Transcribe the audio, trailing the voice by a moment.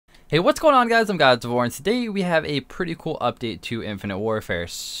Hey, what's going on, guys? I'm XGodz, and today we have a pretty cool update to Infinite Warfare.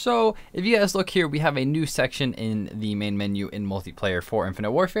 So if you guys look here, we have a new section in the main menu in multiplayer for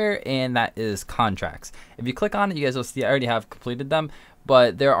Infinite Warfare, and that is contracts. If you click on it, you guys will see I already have completed them,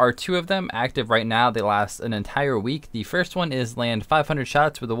 but there are two of them active right now. They last an entire week. The first one is land 500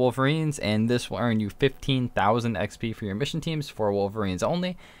 shots with the Wolverines, and this will earn you 15,000 XP for your mission teams for Wolverines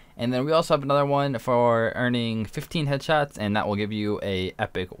only. And then we also have another one for earning 15 headshots, and that will give you a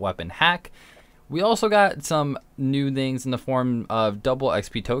epic weapon hack. We also got some new things in the form of double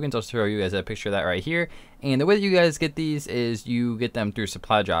XP tokens. I'll show you guys a picture of that right here. And the way that you guys get these is you get them through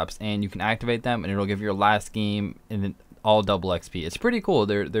supply drops, and you can activate them, and it'll give your last game in all double XP. It's pretty cool.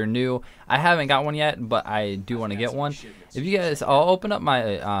 They're new. I haven't got one yet, but I do want to get one. If you guys, I'll open up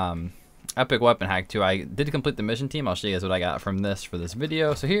my epic weapon hack too. I did complete the mission team. I'll show you guys what I got from this for this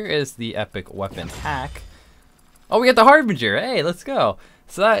video. So here is the epic weapon hack. Oh, we got the Harbinger. Hey, let's go.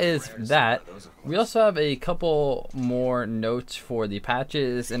 So that is that. We also have a couple more notes for the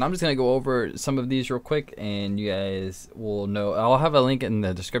patches, and I'm just gonna go over some of these real quick, and you guys will know. I'll have a link in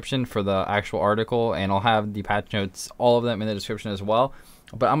the description for the actual article, and I'll have the patch notes, all of them in the description as well.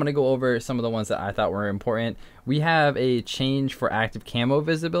 But I'm going to go over some of the ones that I thought were important. We have a change for active camo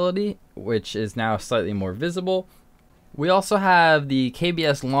visibility, which is now slightly more visible. We also have the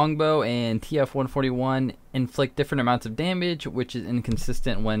KBS-Longbow and TF-141 inflict different amounts of damage, which is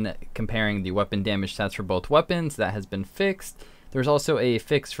inconsistent when comparing the weapon damage stats for both weapons. That has been fixed. There's also a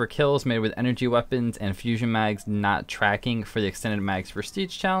fix for kills made with energy weapons and fusion mags not tracking for the extended mags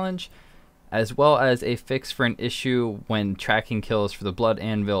prestige challenge, as well as a fix for an issue when tracking kills for the Blood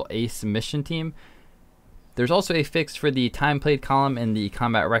Anvil Ace mission team. There's also a fix for the time played column in the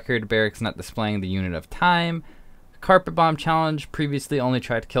combat record barracks not displaying the unit of time. Carpet bomb challenge, previously only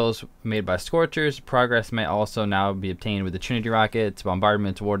tracked kills made by Scorchers. Progress may also now be obtained with the Trinity Rockets,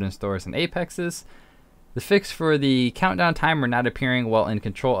 Bombardment, Warden stores, and Apexes. The fix for the countdown timer not appearing while in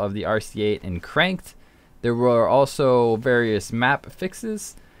control of the RC8 and cranked. There were also various map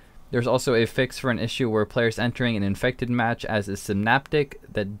fixes. There's also a fix for an issue where players entering an infected match as a synaptic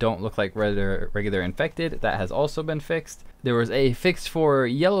that don't look like regular infected. That has also been fixed. There was a fix for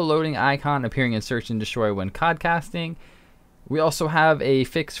yellow loading icon appearing in search and destroy when codcasting. We also have a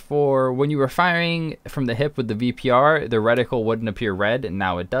fix for when you were firing from the hip with the VPR, the reticle wouldn't appear red, and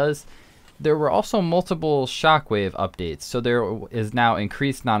now it does. There were also multiple shockwave updates. So there is now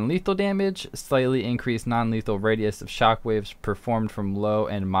increased non-lethal damage, slightly increased non-lethal radius of shockwaves performed from low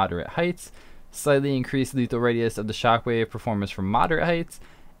and moderate heights, slightly increased lethal radius of the shockwave performance from moderate heights,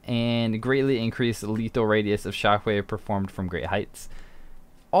 and greatly increased lethal radius of shockwave performed from great heights.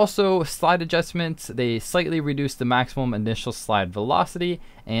 Also, slide adjustments, they slightly reduced the maximum initial slide velocity,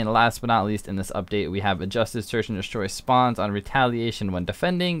 and last but not least in this update, we have adjusted search and destroy spawns on retaliation when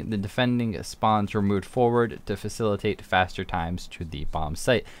defending. The defending spawns were moved forward to facilitate faster times to the bomb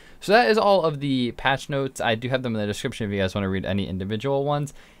site. So that is all of the patch notes. I do have them in the description if you guys want to read any individual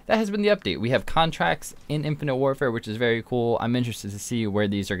ones. That has been the update. We have contracts in Infinite Warfare, which is very cool. I'm interested to see where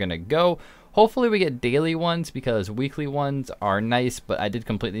these are going to go. Hopefully we get daily ones because weekly ones are nice, but I did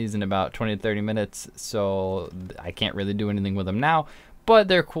complete these in about 20 to 30 minutes, so I can't really do anything with them now, but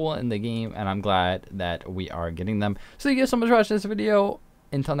they're cool in the game, and I'm glad that we are getting them. So thank you guys so much for watching this video.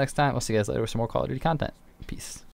 Until next time, I'll see you guys later with some more Call of Duty content. Peace.